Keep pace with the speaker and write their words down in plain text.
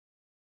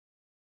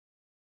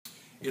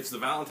It's the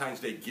Valentine's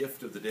Day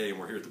gift of the day, and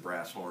we're here at the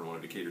Brass Horn, one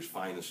of Decatur's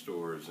finest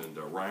stores, and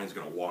Ryan's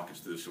going to walk us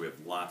through this, so we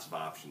have lots of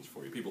options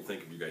for you. People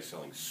think of you guys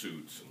selling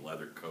suits and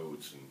leather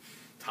coats and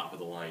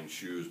top-of-the-line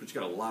shoes, but you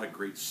got a lot of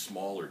great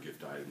smaller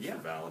gift items for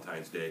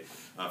Valentine's Day,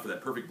 for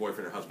that perfect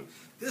boyfriend or husband.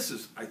 This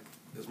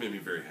made me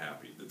very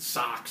happy that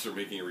socks are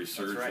making a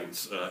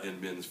resurgence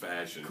in men's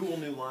fashion. Cool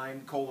new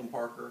line, Colin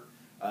Parker.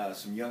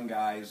 Some young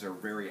guys are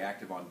very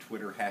active on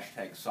Twitter,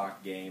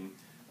 #SockGame.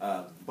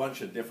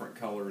 Bunch of different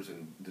colors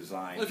and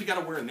designs. Well, if you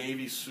got to wear a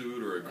navy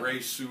suit or a gray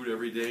suit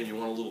every day and you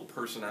want a little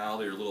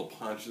personality or a little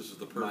punch, this is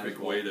the perfect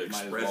way to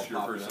express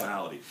your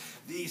personality.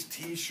 These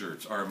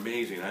T-shirts are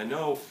amazing. I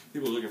know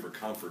people are looking for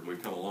comfort, and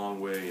we've come a long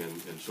way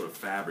in sort of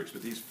fabrics,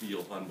 but these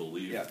feel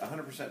unbelievable. Yeah,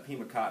 100%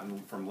 Pima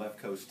cotton from Left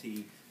Coast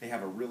Tee. They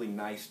have a really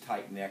nice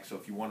tight neck, so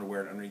if you want to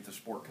wear it underneath the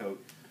sport coat,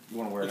 you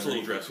want to wear it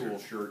underneath a cool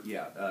shirt.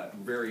 Yeah,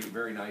 very,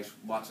 very nice.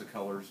 Lots of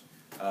colors.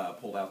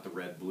 Pulled out the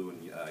red, blue,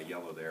 and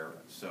yellow there.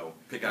 So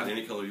pick out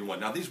any color you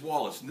want. Now these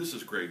wallets, and this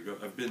is great.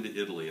 I've been to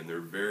Italy, and they're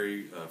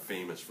very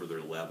famous for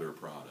their leather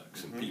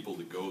products. And people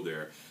that go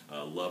there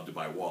love to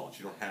buy wallets.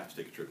 You don't have to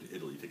take a trip to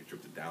Italy. You take a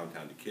trip to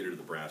downtown Decatur to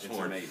the Brass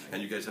Horn,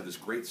 and you guys have this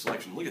great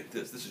selection. Look at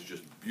this. This is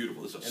just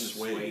beautiful. This is a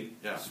suede.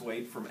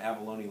 Suede from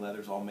Avalone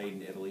Leathers, all made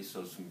in Italy.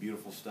 So some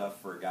beautiful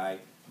stuff for a guy.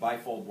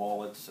 Bifold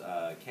wallets,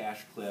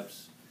 cash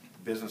clips,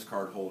 business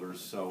card holders,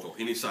 so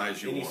any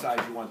size you want. Any size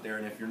you want there,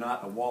 and if you're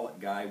not a wallet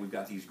guy, we've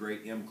got these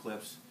great M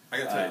clips. I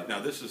got to tell you,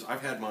 now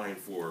I've had mine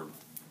for,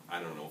 I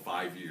don't know,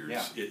 5 years.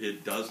 Yeah.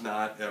 It does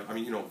not, I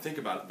mean, think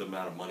about the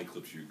amount of money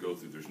clips you go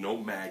through. There's no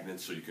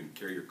magnets, so you can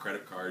carry your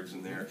credit cards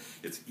in there.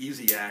 It's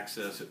easy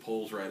access. It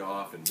pulls right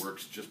off and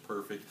works just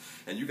perfect.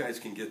 And you guys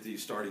can get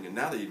these starting, and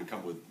now they even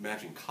come with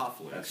matching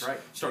cufflinks. That's right.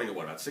 Starting at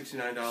what, about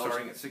 $69?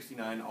 Starting at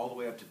 $69, all the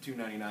way up to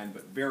 $299,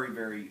 but very,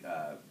 very,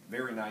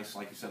 very nice,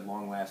 like you said,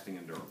 long-lasting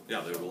and durable. Yeah,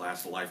 they will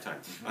last a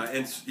lifetime.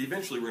 And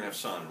eventually we're going to have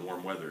sun and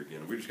warm weather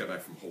again. We just got back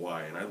from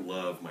Hawaii, and I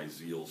love my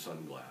Zeal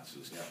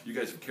sunglasses. Yeah. You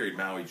guys have carried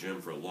Maui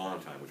Jim for a long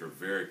time, which are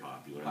very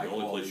popular, and the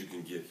only place you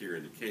can get here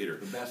in Decatur.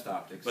 The best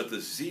optics. But the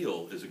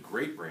Zeal is a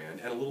great brand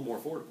and a little more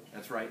affordable.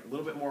 That's right, a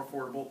little bit more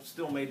affordable,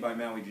 still made by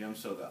Maui Jim,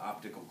 so the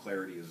optical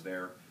clarity is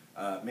there.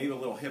 Maybe a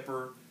little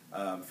hipper.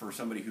 For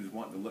somebody who's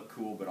wanting to look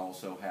cool but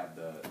also have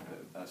the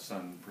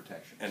sun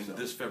protection. And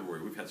this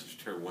February, we've had such a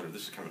terrible winter.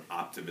 This is kind of an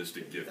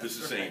optimistic gift. This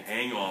is saying,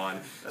 hang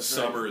on,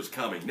 summer is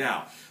coming.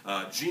 Now,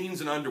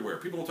 jeans and underwear.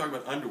 People don't talk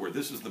about underwear.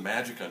 This is the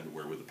magic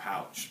underwear with a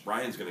pouch.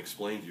 Brian's going to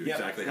explain to you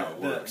exactly how it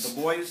works.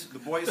 The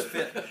boys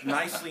fit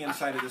nicely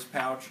inside of this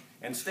pouch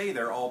and stay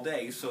there all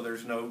day, so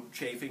there's no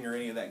chafing or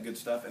any of that good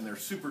stuff, and they're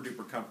super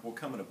duper comfortable,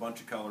 come in a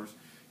bunch of colors.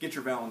 Get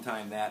your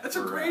Valentine that. That's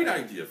a great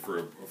idea for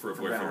a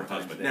boyfriend or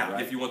husband. Now,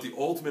 if you want the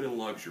ultimate in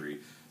luxury,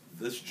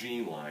 this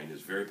jean line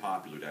is very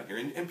popular down here.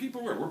 And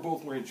people we're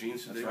both wearing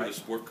jeans today with a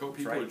sport coat.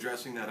 People are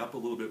dressing that up a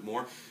little bit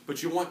more.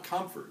 But you want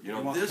comfort.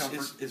 This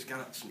has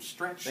got some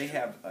stretch. They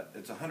have,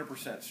 it's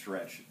 100%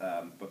 stretch,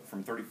 but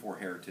from 34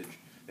 Heritage.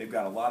 They've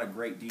got a lot of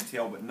great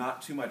detail, but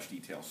not too much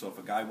detail. So if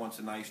a guy wants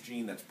a nice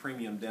jean that's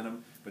premium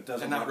denim, but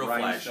doesn't not real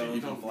flashy,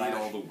 you don't need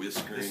all the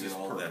whiskering and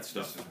all that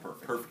stuff. This is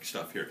perfect. Perfect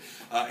stuff here.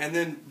 And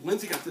then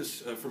Lindsay got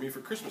this for me for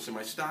Christmas in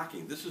my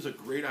stocking. This is a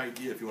great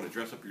idea if you want to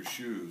dress up your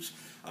shoes.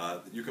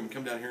 You can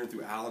come down here and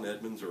through Allen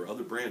Edmonds or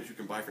other brands you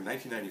can buy for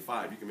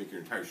 $19.95. You can make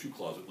your entire shoe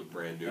closet look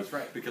brand new. That's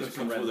right. Because it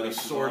comes with an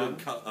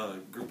assorted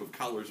group of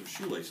colors of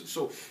shoelaces.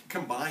 So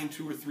combine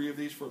 2 or 3 of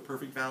these for a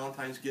perfect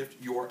Valentine's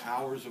gift. Your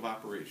hours of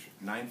operation.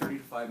 9:30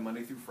 to 5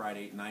 Monday through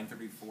Friday,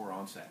 9:30 to 4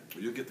 on Saturday.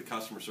 Well, you'll get the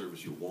customer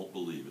service you won't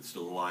believe. It's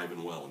still alive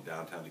and well in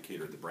downtown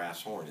Decatur at the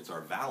Brass Horn. It's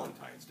our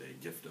Valentine's Day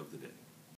gift of the day.